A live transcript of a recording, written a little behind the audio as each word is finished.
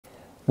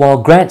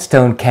While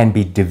Grantstone can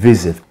be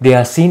divisive, they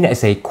are seen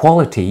as a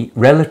quality,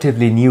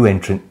 relatively new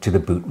entrant to the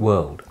boot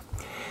world.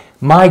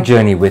 My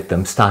journey with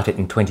them started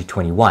in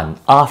 2021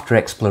 after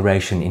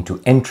exploration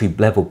into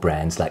entry-level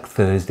brands like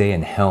Thursday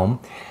and Helm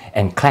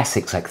and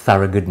classics like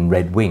Thorogood and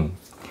Red Wing.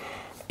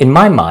 In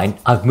my mind,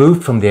 I've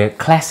moved from their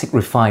classic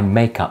refined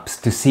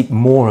makeups to seek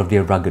more of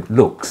their rugged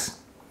looks.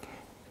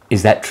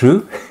 Is that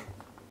true?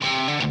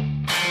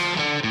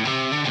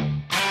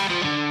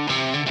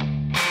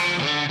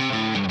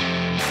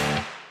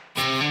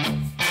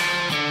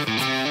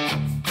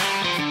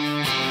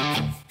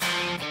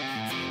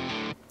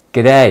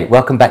 G'day,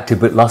 welcome back to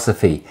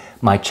Bootlosophy,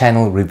 my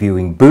channel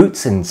reviewing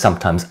boots and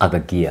sometimes other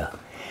gear.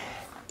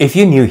 If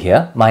you're new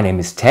here, my name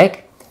is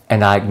Tech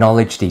and I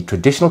acknowledge the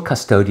traditional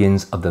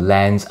custodians of the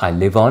lands I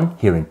live on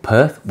here in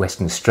Perth,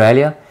 Western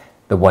Australia,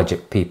 the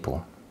Whadjuk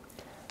people.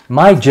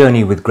 My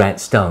journey with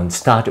Grantstone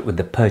started with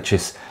the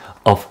purchase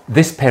of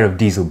this pair of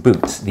diesel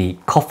boots, the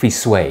Coffee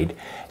Suede,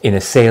 in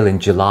a sale in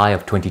July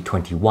of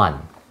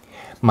 2021.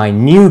 My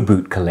new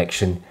boot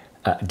collection,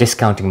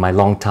 discounting my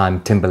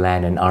long-time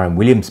Timberland and R.M.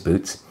 Williams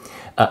boots,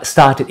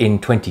 started in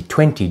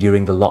 2020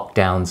 during the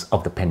lockdowns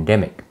of the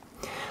pandemic.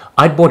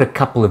 I'd bought a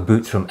couple of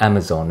boots from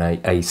Amazon.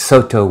 A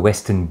Soto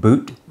Western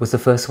boot was the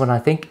first one, I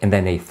think, and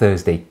then a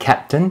Thursday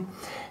Captain.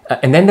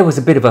 And then there was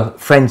a bit of a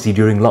frenzy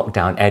during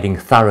lockdown, adding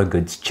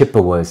Thorogoods,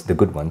 Chippewas, the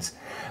good ones,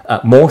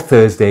 more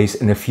Thursdays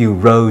and a few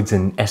Rhodes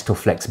and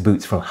Estoflex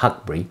boots from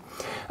Huckberry,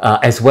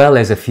 as well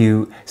as a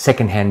few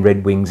second-hand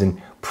Red Wings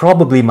and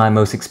probably my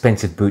most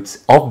expensive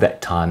boots of that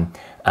time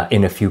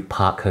in a few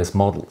Parkhurst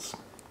models.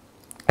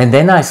 And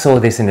then I saw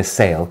this in a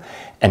sale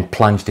and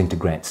plunged into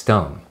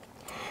Grantstone.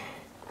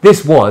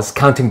 This was,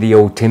 counting the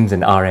old Tims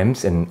and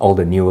RMs and all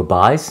the newer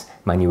buys,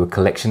 my newer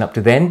collection up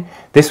to then,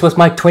 this was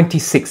my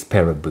 26th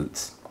pair of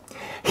boots.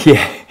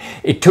 Yeah,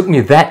 it took me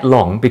that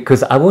long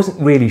because I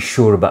wasn't really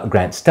sure about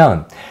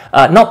Grantstone.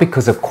 Not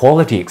because of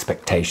quality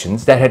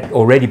expectations that had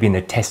already been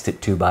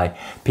attested to by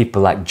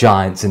people like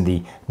giants in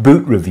the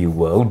boot review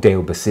world,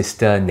 Dale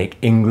Basista, Nick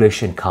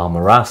English and Karl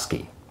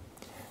Morawski.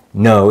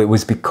 No, it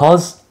was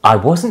because I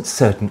wasn't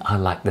certain I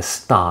liked the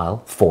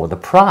style for the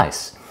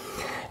price.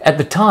 At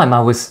the time, I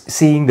was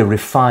seeing the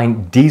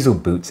refined diesel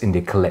boots in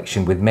their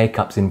collection with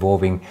makeups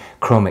involving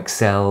Chrome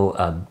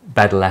Excel,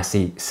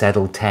 Badalassi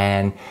Saddle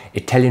Tan,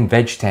 Italian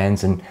Veg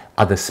Tans and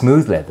other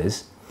smooth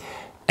leathers.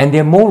 And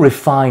their more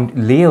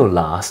refined Leo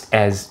last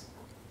as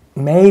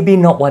maybe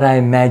not what I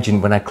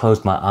imagined when I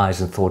closed my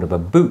eyes and thought of a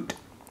boot.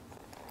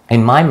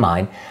 In my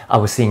mind, I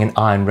was seeing an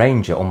Iron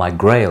Ranger or my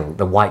Grail,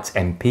 the White's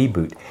MP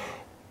boot.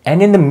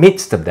 And in the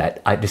midst of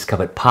that, I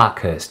discovered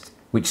Parkhurst,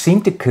 which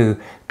seemed to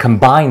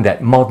combine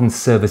that modern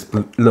service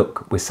boot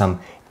look with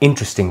some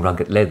interesting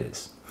rugged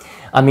leathers.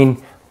 I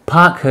mean,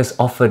 Parkhurst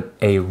offered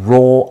a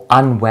raw,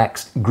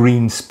 unwaxed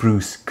green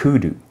spruce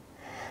kudu.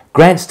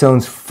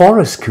 Grantstone's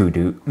forest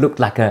kudu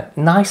looked like a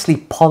nicely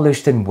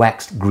polished and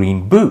waxed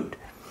green boot.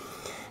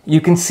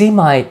 You can see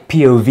my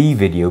POV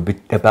video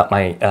about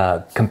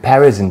my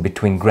comparison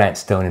between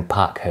Grantstone and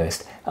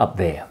Parkhurst up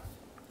there.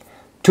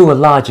 To a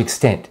large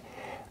extent,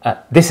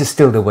 this is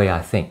still the way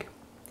I think.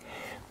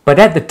 But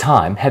at the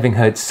time, having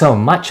heard so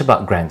much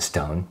about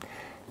Grantstone,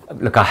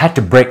 look, I had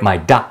to break my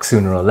duck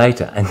sooner or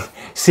later, and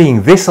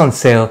seeing this on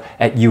sale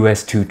at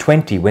US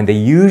 $220 when they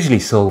usually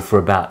sold for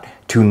about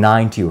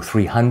 $290 or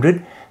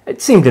 $300,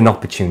 it seemed an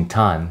opportune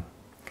time.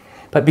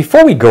 But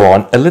before we go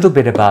on, a little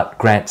bit about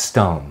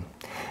Grantstone,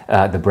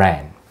 the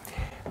brand.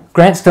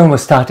 Grantstone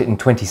was started in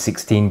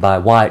 2016 by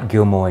Wyatt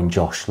Gilmore and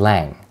Josh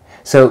Lang,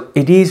 so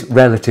it is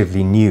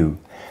relatively new.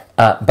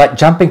 But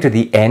jumping to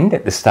the end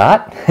at the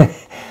start,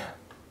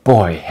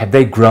 boy, have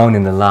they grown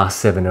in the last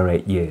 7 or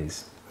 8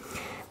 years.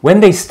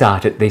 When they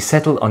started, they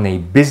settled on a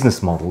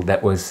business model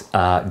that was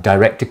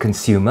direct to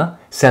consumer,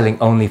 selling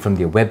only from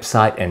their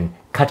website and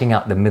cutting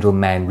out the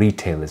middleman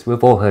retailers.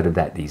 We've all heard of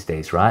that these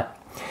days, right?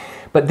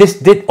 But this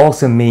did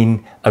also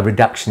mean a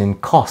reduction in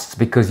costs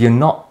because you're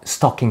not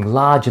stocking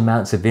large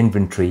amounts of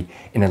inventory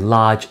in a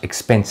large,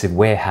 expensive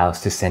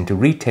warehouse to send to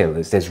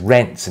retailers. There's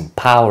rents and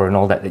power and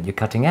all that you're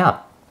cutting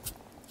out.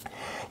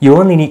 You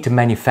only need to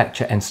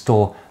manufacture and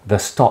store the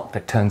stock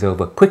that turns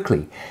over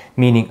quickly,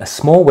 meaning a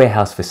small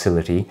warehouse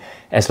facility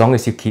as long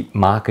as you keep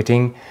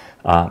marketing,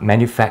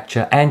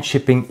 manufacture and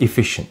shipping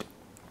efficient.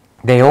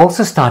 They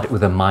also started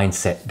with a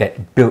mindset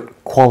that built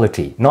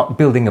quality, not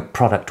building a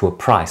product to a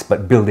price,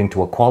 but building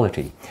to a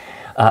quality.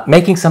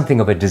 Making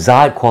something of a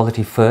desired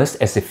quality first,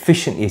 as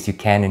efficiently as you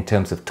can in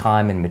terms of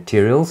time and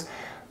materials,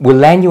 will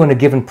land you on a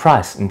given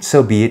price, and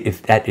so be it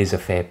if that is a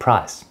fair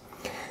price.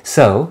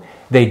 So,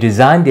 they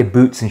designed their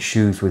boots and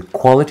shoes with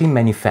quality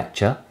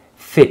manufacture,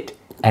 fit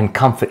and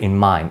comfort in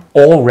mind,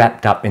 all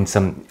wrapped up in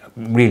some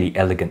really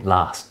elegant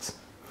lasts.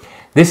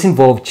 This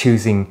involved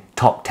choosing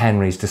top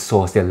tanneries to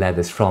source their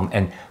leathers from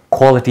and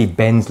quality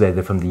Ben's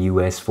leather from the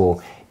US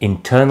for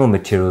internal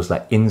materials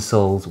like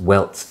insoles,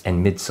 welts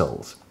and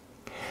midsoles.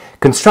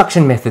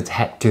 Construction methods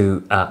had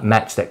to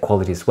match that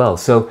quality as well.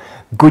 So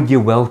Goodyear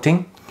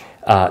welting,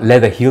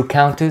 leather heel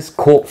counters,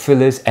 cork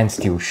fillers and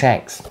steel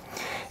shanks.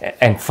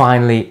 And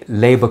finally,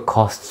 labor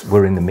costs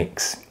were in the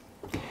mix.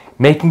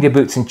 Making the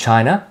boots in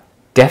China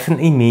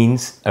definitely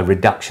means a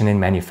reduction in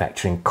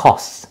manufacturing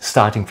costs,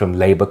 starting from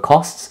labor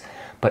costs,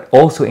 but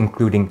also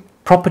including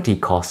property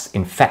costs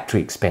in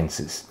factory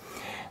expenses.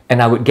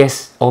 And I would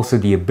guess also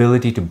the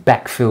ability to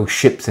backfill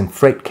ships and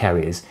freight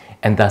carriers,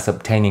 and thus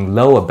obtaining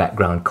lower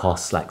background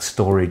costs like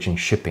storage and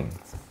shipping.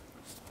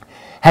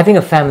 Having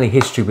a family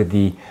history with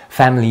the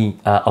family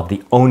of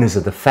the owners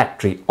of the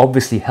factory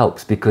obviously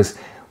helps, because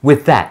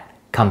with that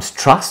comes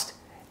trust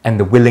and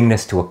the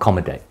willingness to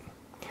accommodate.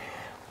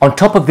 On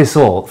top of this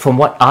all, from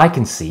what I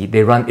can see,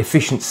 they run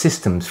efficient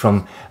systems,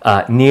 from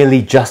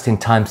nearly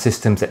just-in-time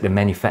systems at the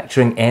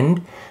manufacturing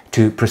end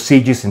to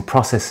procedures and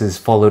processes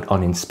followed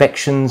on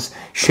inspections,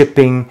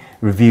 shipping,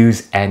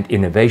 reviews, and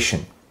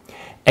innovation.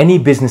 Any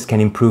business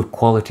can improve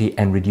quality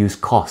and reduce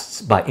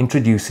costs by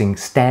introducing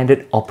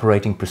standard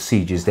operating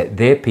procedures that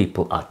their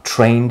people are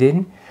trained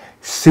in,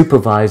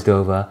 supervised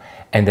over,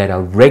 and that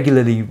are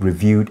regularly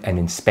reviewed and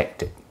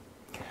inspected.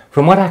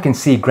 From what I can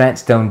see, Grant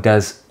Stone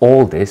does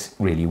all this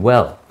really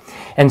well.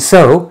 And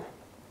so,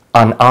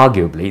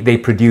 unarguably, they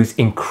produce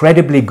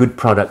incredibly good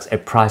products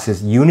at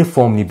prices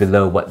uniformly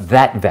below what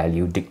that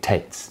value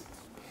dictates.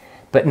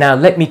 But now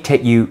let me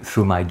take you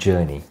through my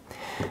journey.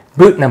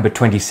 Boot number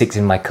 26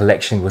 in my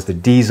collection was the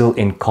Diesel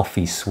in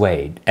Coffee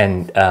Suede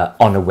and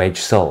on a wedge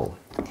sole.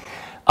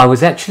 I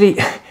was actually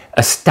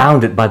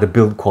astounded by the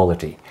build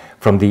quality,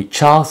 from the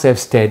Charles F.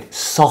 Stead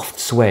soft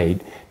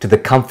suede to the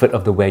comfort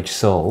of the wedge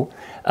sole,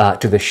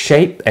 to the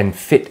shape and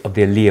fit of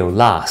the Leo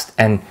Last,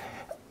 and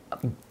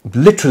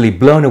literally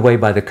blown away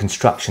by the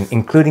construction,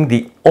 including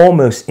the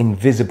almost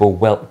invisible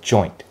welt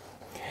joint.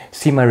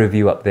 See my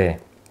review up there.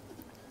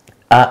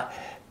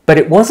 But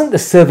it wasn't the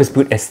service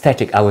boot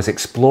aesthetic I was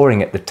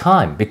exploring at the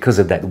time because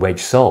of that wedge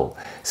sole.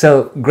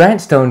 So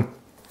Grant Stone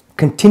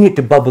continued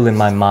to bubble in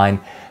my mind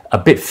a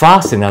bit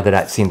faster now that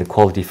I'd seen the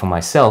quality for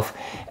myself.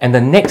 And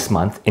the next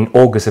month, in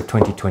August of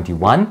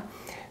 2021,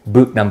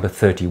 boot number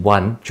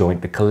 31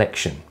 joined the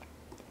collection.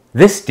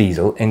 This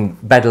diesel in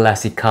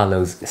Badalassi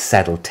Carlo's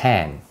Saddle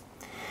Tan.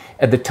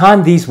 At the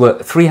time, these were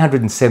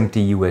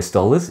 $370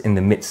 US in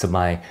the midst of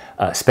my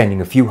spending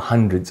a few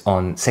hundreds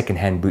on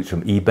second-hand boots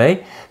from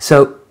eBay.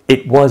 So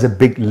it was a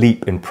big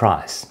leap in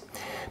price.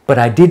 But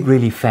I did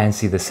really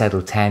fancy the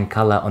Saddle Tan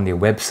color on their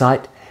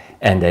website,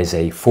 and as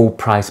a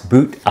full-price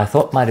boot, I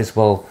thought might as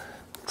well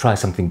try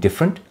something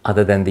different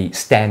other than the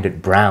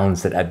standard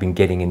browns that I've been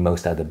getting in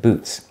most other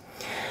boots.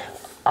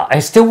 I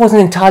still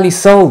wasn't entirely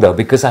sold though,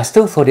 because I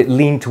still thought it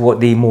leaned toward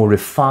the more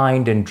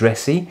refined and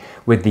dressy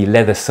with the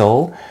leather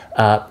sole,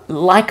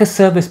 like a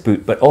service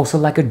boot, but also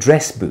like a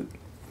dress boot.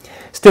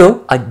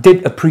 Still, I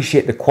did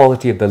appreciate the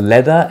quality of the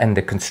leather and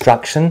the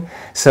construction,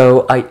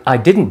 so I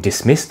didn't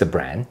dismiss the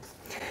brand.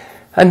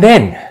 And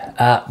then,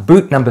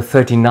 boot number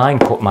 39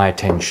 caught my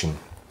attention.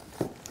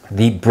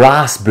 The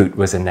brass boot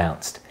was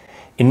announced,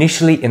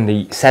 initially in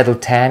the Saddle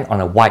Tan on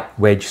a white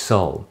wedge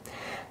sole.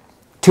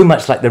 Too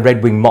much like the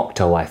Red Wing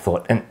Mokto, I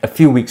thought, and a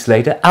few weeks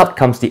later, out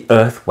comes the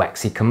Earth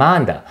Waxy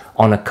Commander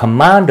on a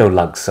Commando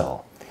lug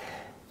sole.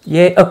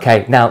 Yeah,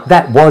 okay, now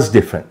that was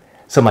different,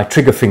 so my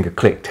trigger finger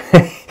clicked.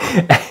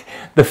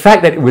 The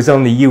fact that it was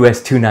only US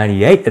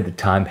 $298 at the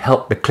time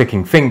helped the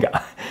clicking finger.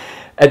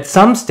 At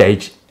some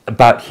stage,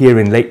 about here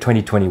in late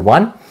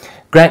 2021,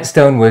 Grant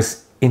Stone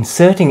was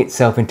inserting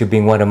itself into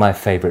being one of my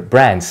favorite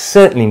brands,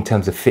 certainly in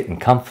terms of fit and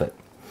comfort.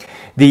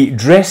 The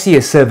dressier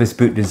service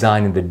boot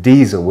design in the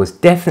Diesel was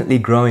definitely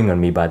growing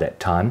on me by that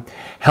time,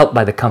 helped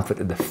by the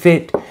comfort of the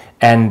fit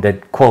and the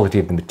quality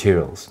of the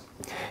materials.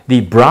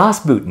 The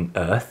brass boot in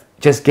Earth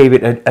just gave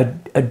it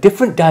a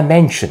different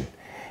dimension,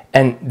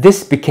 and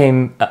this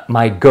became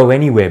my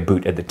go-anywhere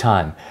boot at the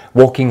time,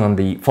 walking on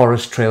the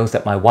forest trails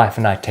that my wife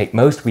and I take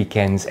most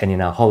weekends and in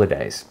our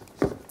holidays.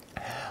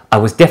 I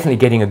was definitely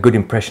getting a good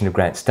impression of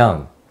Grant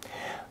Stone.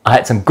 I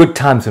had some good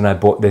times when I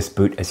bought this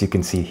boot, as you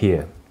can see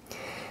here.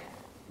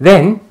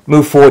 Then,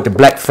 move forward to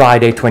Black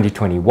Friday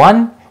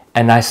 2021,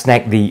 and I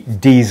snagged the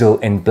Diesel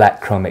in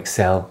Black Chrome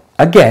XL,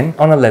 again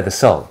on a leather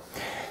sole.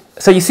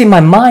 So you see,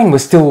 my mind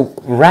was still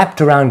wrapped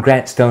around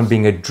Grant Stone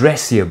being a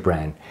dressier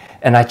brand,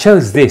 and I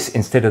chose this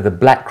instead of the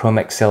Black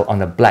Chrome XL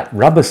on a black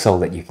rubber sole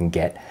that you can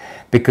get,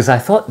 because I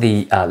thought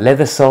the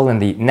leather sole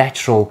and the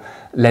natural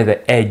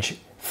leather edge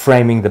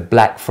framing the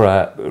black for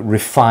a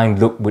refined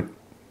look would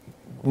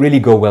really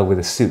go well with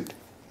a suit.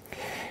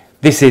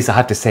 This is, I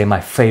have to say,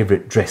 my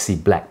favorite dressy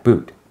black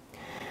boot.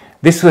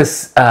 This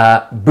was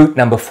boot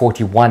number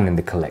 41 in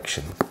the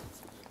collection.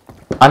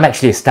 I'm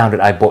actually astounded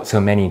I bought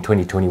so many in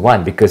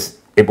 2021 because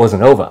it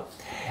wasn't over.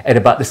 At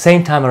about the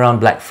same time around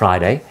Black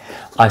Friday,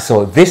 I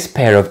saw this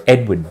pair of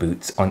Edward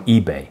boots on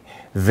eBay,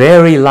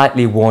 very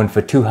lightly worn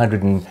for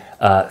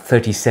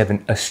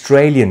 237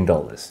 Australian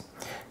dollars.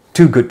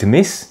 Too good to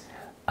miss,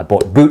 I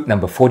bought boot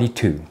number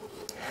 42.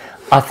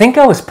 I think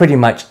I was pretty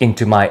much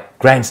into my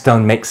Grant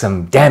Stone makes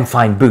some damn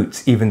fine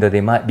boots, even though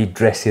they might be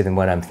dressier than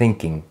what I'm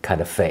thinking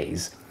kind of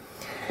phase.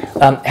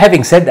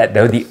 Having said that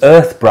though, the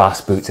Earth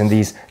brass boots and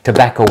these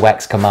Tobacco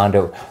Wax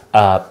Commando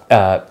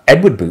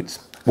Edward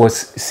boots was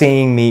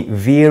seeing me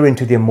veer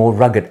into the more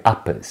rugged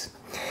uppers.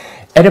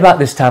 At about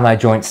this time, I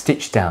joined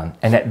Stitchdown,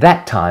 and at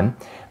that time,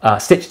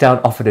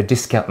 Stitchdown offered a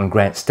discount on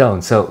Grant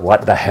Stone, so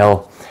what the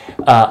hell.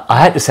 I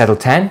had to settle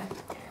tan.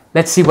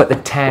 Let's see what the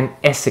tan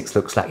Essex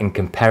looks like in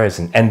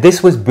comparison. And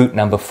this was boot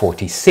number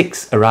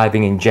 46,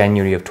 arriving in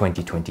January of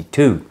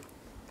 2022.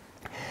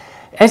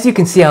 As you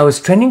can see, I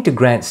was trending to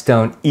Grant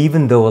Stone,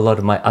 even though a lot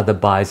of my other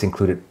buys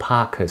included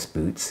Parkhurst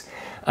boots,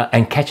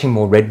 and catching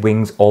more Red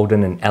Wings,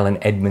 Alden and Allen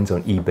Edmonds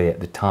on eBay at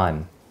the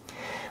time.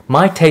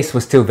 My taste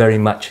was still very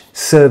much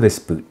service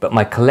boot, but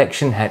my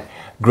collection had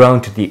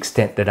grown to the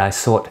extent that I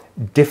sought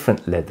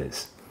different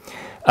leathers.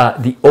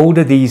 The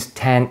older these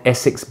tan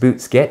Essex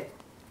boots get,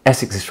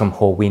 Essex is from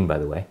Horween, by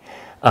the way,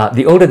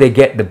 the older they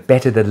get, the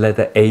better the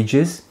leather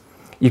ages.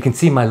 You can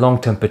see my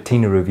long-term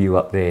patina review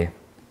up there.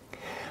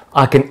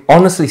 I can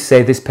honestly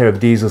say this pair of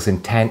diesels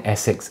in tan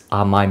Essex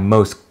are my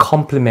most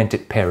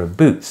complimented pair of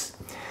boots.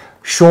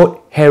 Short,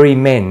 hairy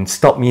men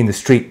stop me in the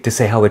street to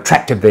say how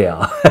attractive they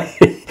are.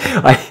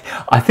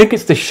 I think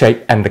it's the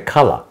shape and the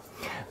color.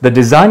 The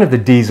design of the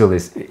diesel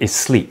is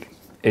sleek.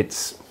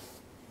 It's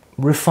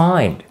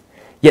refined.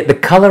 Yet the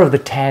color of the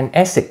tan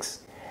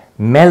Essex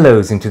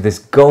mellows into this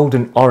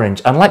golden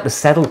orange, unlike the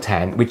saddle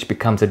tan, which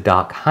becomes a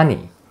dark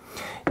honey.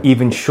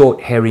 Even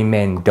short, hairy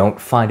men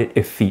don't find it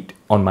effete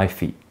on my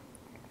feet.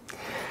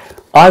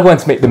 I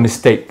once made the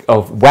mistake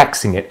of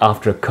waxing it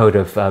after a coat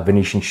of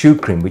Venetian shoe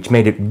cream, which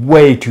made it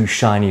way too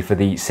shiny for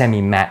the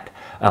semi-matte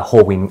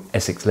Horween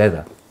Essex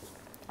leather.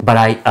 But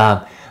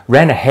I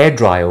ran a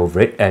hairdryer over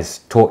it, as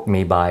taught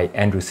me by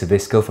Andrew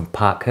Savisco from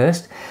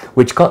Parkhurst,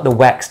 which got the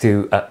wax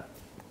to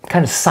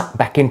kind of suck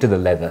back into the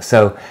leather,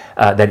 so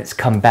that it's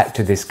come back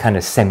to this kind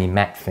of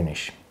semi-matte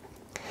finish.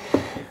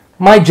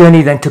 My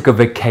journey then took a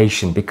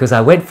vacation, because I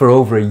went for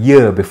over a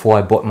year before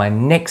I bought my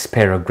next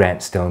pair of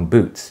Grant Stone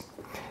boots.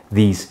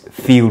 These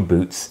field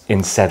boots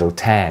in saddle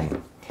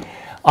tan.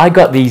 I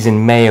got these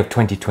in May of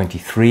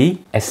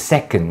 2023 as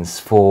seconds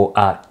for,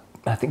 I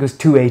think it was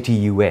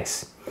 $280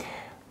 US,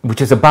 which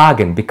is a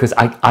bargain because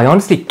I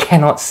honestly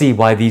cannot see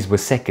why these were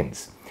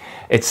seconds.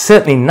 It's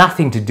certainly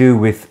nothing to do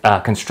with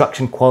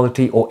construction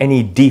quality or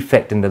any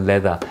defect in the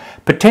leather.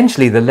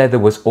 Potentially the leather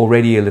was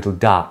already a little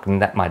dark,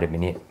 and that might have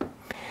been it.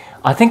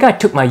 I think I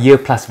took my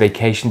year-plus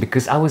vacation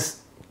because I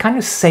was kind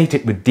of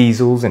sated with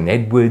diesels and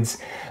Edwards,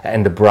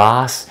 and the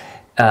brass,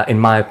 in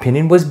my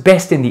opinion, was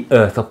best in the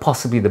earth or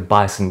possibly the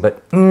bison,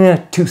 but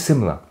too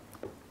similar.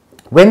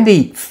 When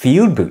the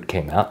field boot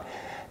came out,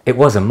 it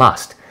was a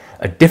must.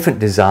 A different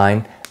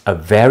design, a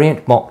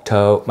variant mock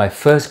toe, my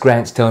first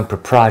Grant Stone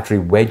proprietary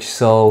wedge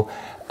sole,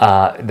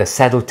 the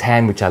saddle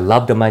tan, which I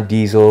loved on my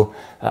diesel,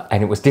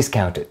 and it was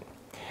discounted.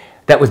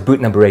 That was boot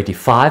number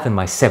 85 and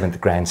my 7th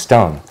Grant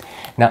Stone.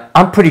 Now,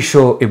 I'm pretty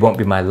sure it won't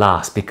be my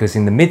last, because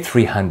in the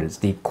mid-300s,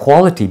 the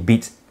quality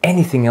beats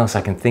anything else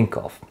I can think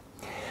of.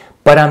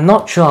 But I'm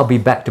not sure I'll be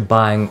back to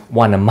buying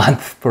one a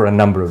month for a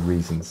number of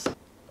reasons.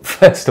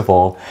 First of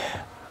all,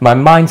 my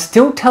mind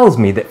still tells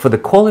me that for the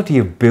quality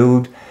of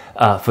build,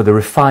 for the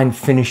refined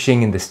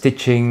finishing and the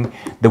stitching,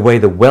 the way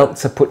the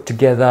welts are put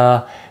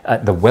together,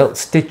 the welt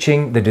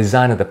stitching, the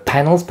design of the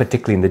panels,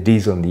 particularly in the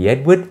diesel and the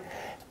Edward,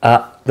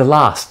 the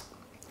last.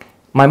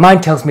 My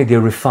mind tells me they're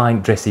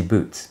refined dressy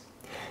boots.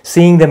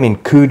 Seeing them in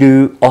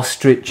kudu,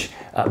 ostrich,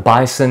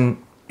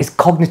 bison, is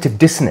cognitive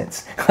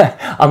dissonance.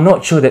 I'm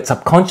not sure that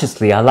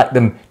subconsciously I like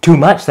them too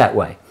much that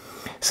way.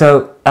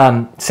 So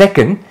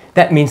second,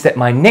 that means that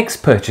my next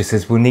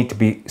purchases will need to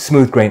be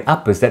smooth grain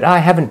uppers that I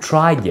haven't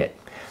tried yet.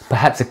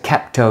 Perhaps a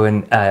Capto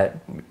in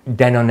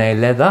Danone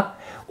leather,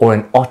 or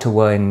an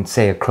Ottawa in,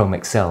 say, a Chrome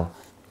Excel.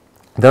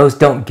 Those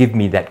don't give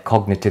me that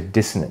cognitive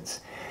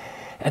dissonance.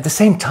 At the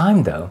same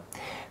time though,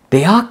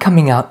 they are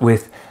coming out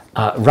with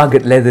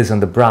rugged leathers on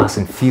the brass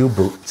and field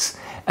boots,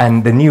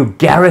 and the new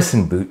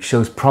Garrison boot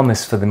shows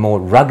promise for the more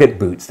rugged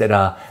boots that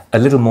are a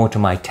little more to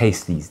my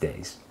taste these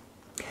days.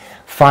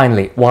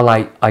 Finally, while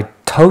I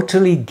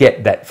totally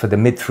get that for the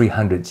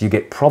mid-300s you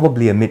get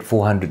probably a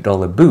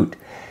mid-$400 boot,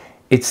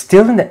 it's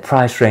still in that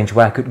price range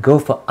where I could go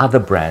for other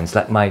brands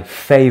like my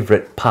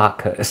favorite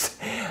Parkhurst,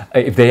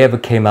 if they ever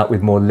came out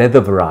with more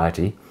leather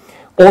variety,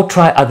 or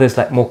try others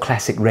like more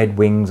classic Red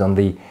Wings on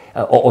the,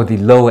 or the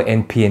lower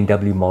end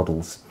P&W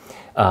models.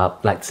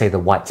 Like say the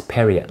White's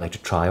Perry I'd like to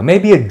try, or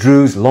maybe a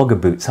Drew's Logger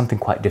boot, something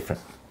quite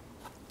different.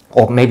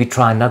 Or maybe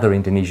try another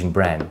Indonesian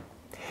brand.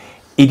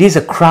 It is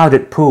a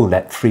crowded pool,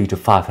 that $300 to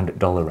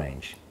 $500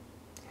 range.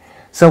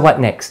 So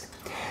what next?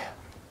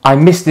 I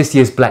missed this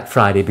year's Black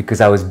Friday because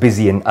I was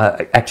busy and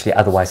actually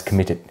otherwise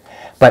committed.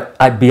 But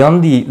I'd be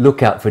on the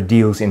lookout for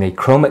deals in a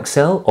Chrome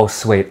Excel or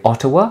Suede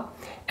Ottawa,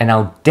 and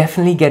I'll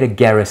definitely get a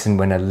Garrison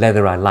when a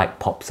leather I like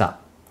pops up.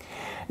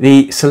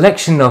 The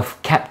selection of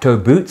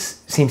Capto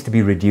boots seems to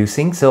be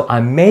reducing, so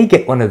I may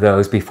get one of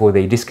those before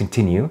they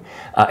discontinue,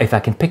 if I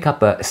can pick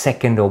up a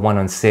second or one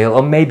on sale,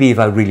 or maybe if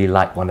I really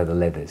like one of the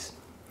leathers.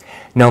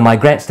 No, my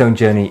Grant Stone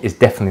journey is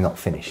definitely not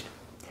finished.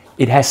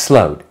 It has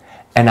slowed,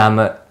 and I'm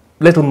a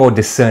little more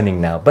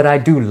discerning now, but I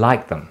do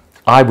like them.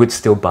 I would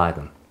still buy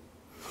them.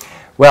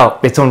 Well,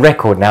 it's on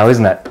record now,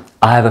 isn't it?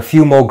 I have a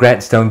few more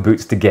Grantstone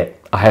boots to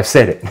get. I have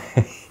said it.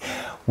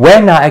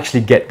 When I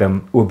actually get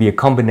them will be a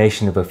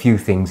combination of a few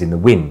things in the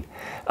win.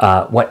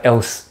 What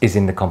else is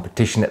in the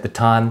competition at the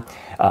time,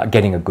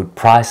 getting a good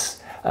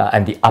price,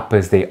 and the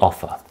uppers they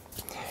offer.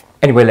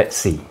 Anyway, let's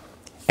see.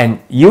 And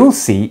you'll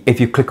see if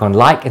you click on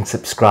like and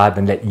subscribe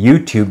and let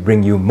YouTube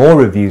bring you more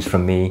reviews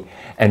from me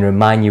and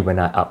remind you when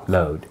I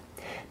upload.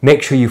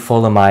 Make sure you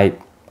follow my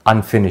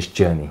unfinished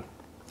journey.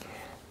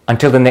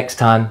 Until the next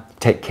time,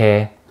 take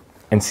care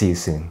and see you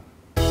soon.